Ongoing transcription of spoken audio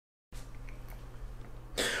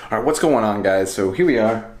Alright, what's going on, guys? So here we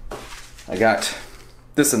are. I got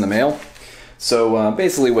this in the mail. So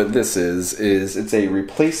basically what this is it's a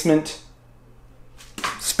replacement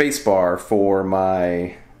spacebar for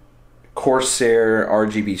my Corsair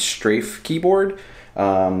RGB STRAFE keyboard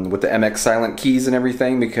with the MX silent keys and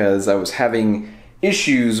everything, because I was having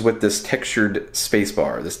issues with this textured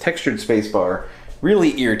spacebar. This textured spacebar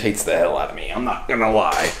really irritates the hell out of me, I'm not gonna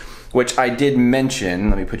lie. Which I did mention,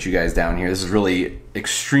 let me put you guys down here. This is really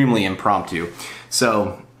extremely impromptu.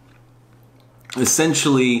 So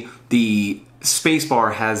essentially the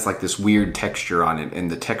spacebar has like this weird texture on it, and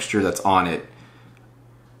the texture that's on it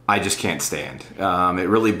I just can't stand. It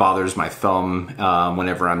really bothers my thumb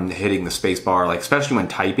whenever I'm hitting the spacebar, like especially when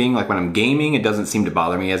typing. Like when I'm gaming, it doesn't seem to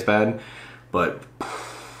bother me as bad, but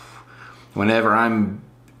whenever I'm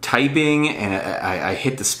typing and I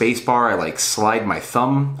hit the spacebar, I like slide my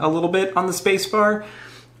thumb a little bit on the spacebar,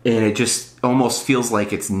 and it just almost feels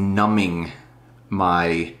like it's numbing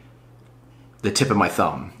the tip of my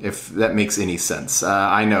thumb, if that makes any sense.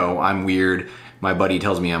 I know I'm weird. My buddy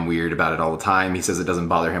tells me I'm weird about it all the time. He says it doesn't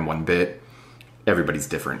bother him one bit. Everybody's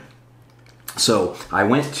different. So I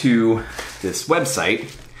went to this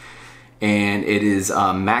website, and it is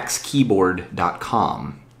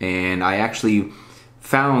MaxKeyboard.com, and I actually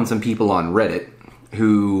found some people on Reddit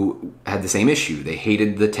who had the same issue. They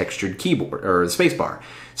hated the textured keyboard, or the spacebar.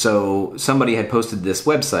 So somebody had posted this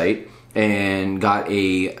website and got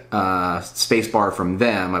a spacebar from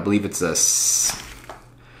them. I believe it's I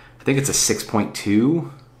think it's a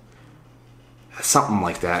 6.2, something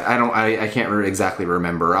like that. I can't exactly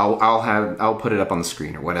remember. I'll put it up on the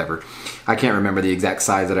screen or whatever. I can't remember the exact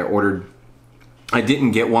size that I ordered. I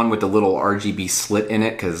didn't get one with the little RGB slit in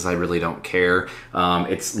it because I really don't care.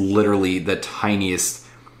 It's literally the tiniest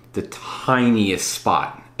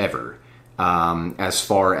spot ever as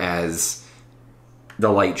far as the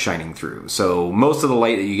light shining through. So most of the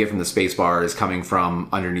light that you get from the spacebar is coming from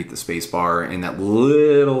underneath the spacebar in that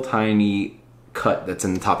little tiny cut that's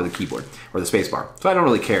in the top of the keyboard or the spacebar. So I don't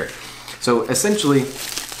really care. So essentially,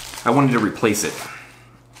 I wanted to replace it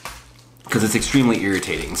because it's extremely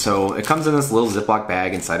irritating. So it comes in this little Ziploc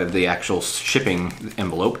bag inside of the actual shipping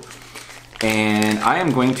envelope, and I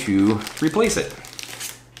am going to replace it.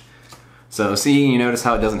 So see, you notice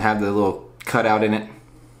how it doesn't have the little cutout in it?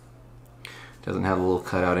 Doesn't have a little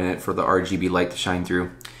cutout in it for the RGB light to shine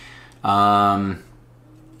through.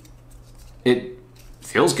 It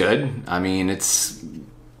feels good. I mean, it's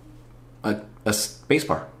a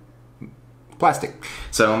spacebar, plastic.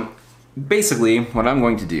 So basically what I'm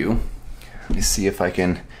going to do, let me see if I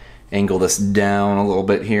can angle this down a little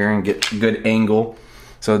bit here and get a good angle.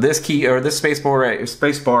 So this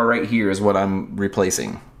spacebar right here is what I'm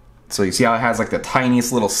replacing. So you see how it has like the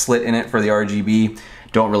tiniest little slit in it for the RGB?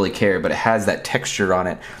 Don't really care, but it has that texture on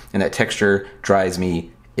it, and that texture drives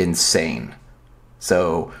me insane.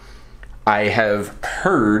 So I have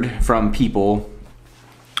heard from people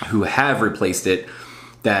who have replaced it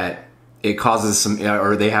that it causes some,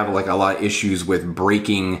 or they have like a lot of issues with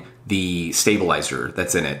breaking the stabilizer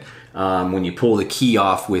that's in it. When you pull the key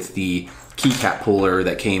off with the keycap puller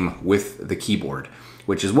that came with the keyboard,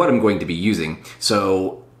 which is what I'm going to be using.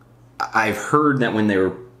 So I've heard that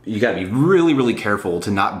you gotta be really, really careful to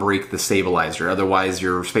not break the stabilizer. Otherwise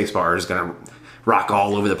your spacebar is gonna rock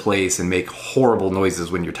all over the place and make horrible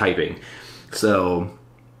noises when you're typing. So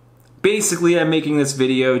basically I'm making this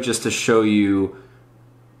video just to show you,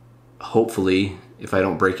 hopefully, if I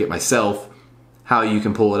don't break it myself, how you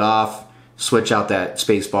can pull it off, switch out that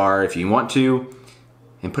spacebar if you want to,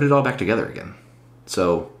 and put it all back together again.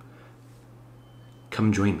 So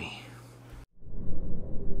come join me.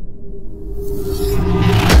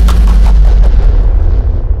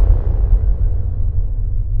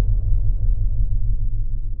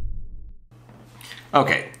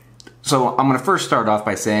 Okay, so I'm gonna first start off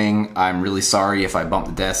by saying I'm really sorry if I bump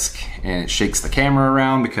the desk and it shakes the camera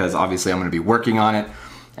around, because obviously I'm gonna be working on it,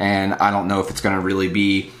 and I don't know if it's gonna really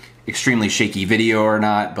be extremely shaky video or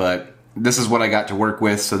not, but this is what I got to work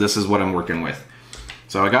with, so this is what I'm working with.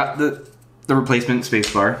 So I got the replacement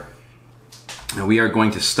spacebar, and we are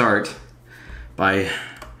going to start by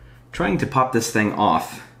trying to pop this thing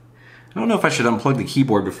off. I don't know if I should unplug the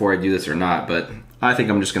keyboard before I do this or not, but I think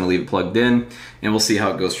I'm just gonna leave it plugged in, and we'll see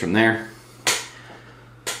how it goes from there.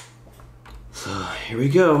 So here we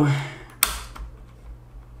go.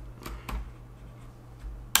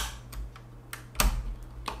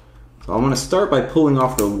 So I'm gonna start by pulling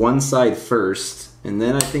off the one side first, and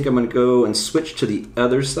then I think I'm gonna go and switch to the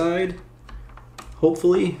other side,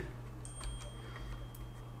 hopefully.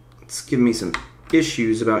 It's giving me some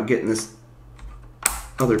issues about getting this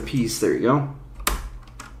other piece. There you go.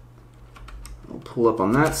 pull up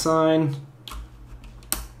on that side.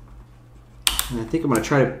 And I think I'm going to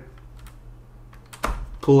try to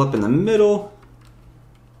pull up in the middle.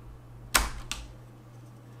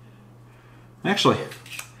 Actually,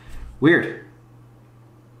 weird.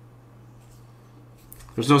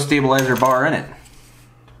 There's no stabilizer bar in it.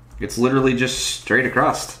 It's literally just straight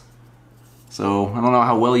across. So I don't know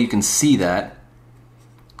how well you can see that.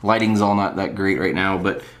 Lighting's all not that great right now,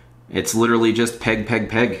 but it's literally just peg, peg,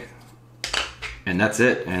 peg. And that's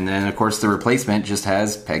it. And then of course the replacement just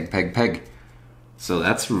has peg, peg, peg. So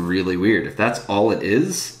that's really weird. If that's all it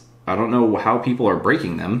is, I don't know how people are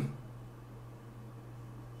breaking them.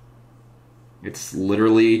 It's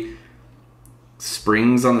literally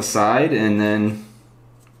springs on the side and then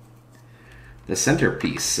the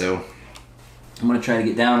centerpiece. So I'm gonna try to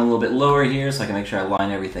get down a little bit lower here so I can make sure I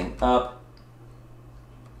line everything up.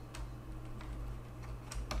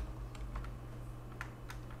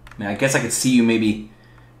 Now I guess I could see you maybe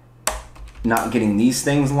not getting these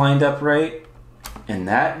things lined up right and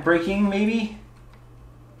that breaking maybe.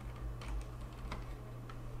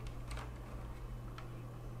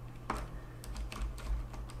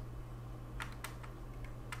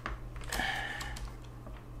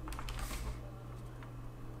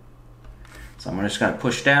 So I'm just gonna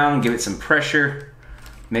push down, give it some pressure,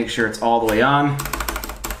 make sure it's all the way on,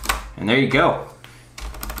 and there you go.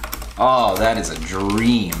 Oh, that is a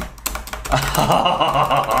dream.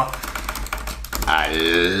 I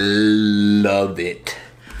love it.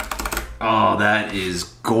 Oh, that is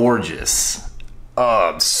gorgeous.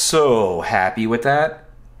 Oh, I'm so happy with that.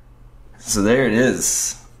 So there it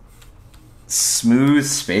is. Smooth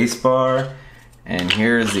spacebar, and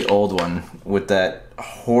here's the old one with that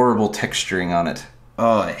horrible texturing on it.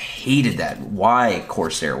 Oh, I hated that. Why,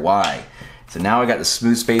 Corsair? Why? So now I got the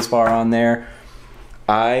smooth spacebar on there.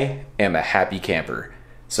 I am a happy camper.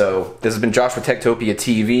 So this has been Josh with Techtopia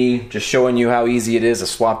TV, just showing you how easy it is to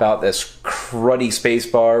swap out this cruddy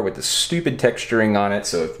spacebar with the stupid texturing on it.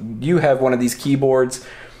 So if you have one of these keyboards,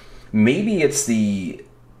 maybe it's the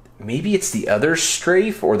other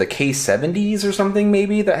Strafe or the K70s or something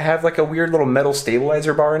maybe that have like a weird little metal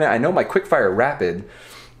stabilizer bar in it. I know my Quickfire Rapid,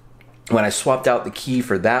 when I swapped out the key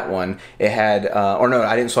for that one, it had, or no,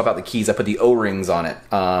 I didn't swap out the keys, I put the O-rings on it,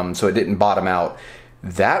 so it didn't bottom out.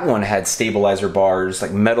 That one had stabilizer bars, like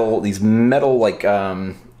metal, these metal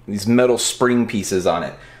spring pieces on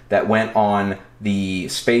it that went on the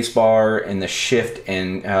space bar and the shift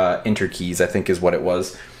and enter keys, I think is what it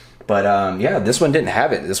was. But yeah, this one didn't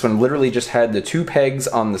have it. This one literally just had the 2 pegs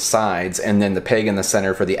on the sides and then the peg in the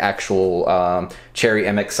center for the actual Cherry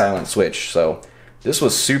MX silent switch. So this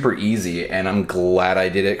was super easy, and I'm glad I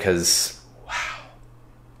did it because, wow,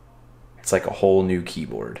 it's like a whole new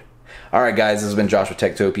keyboard. Alright guys, this has been Josh with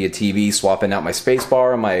Techtopia TV, swapping out my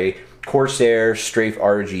spacebar on my Corsair STRAFE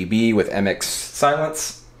RGB with MX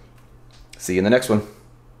silence. See you in the next one.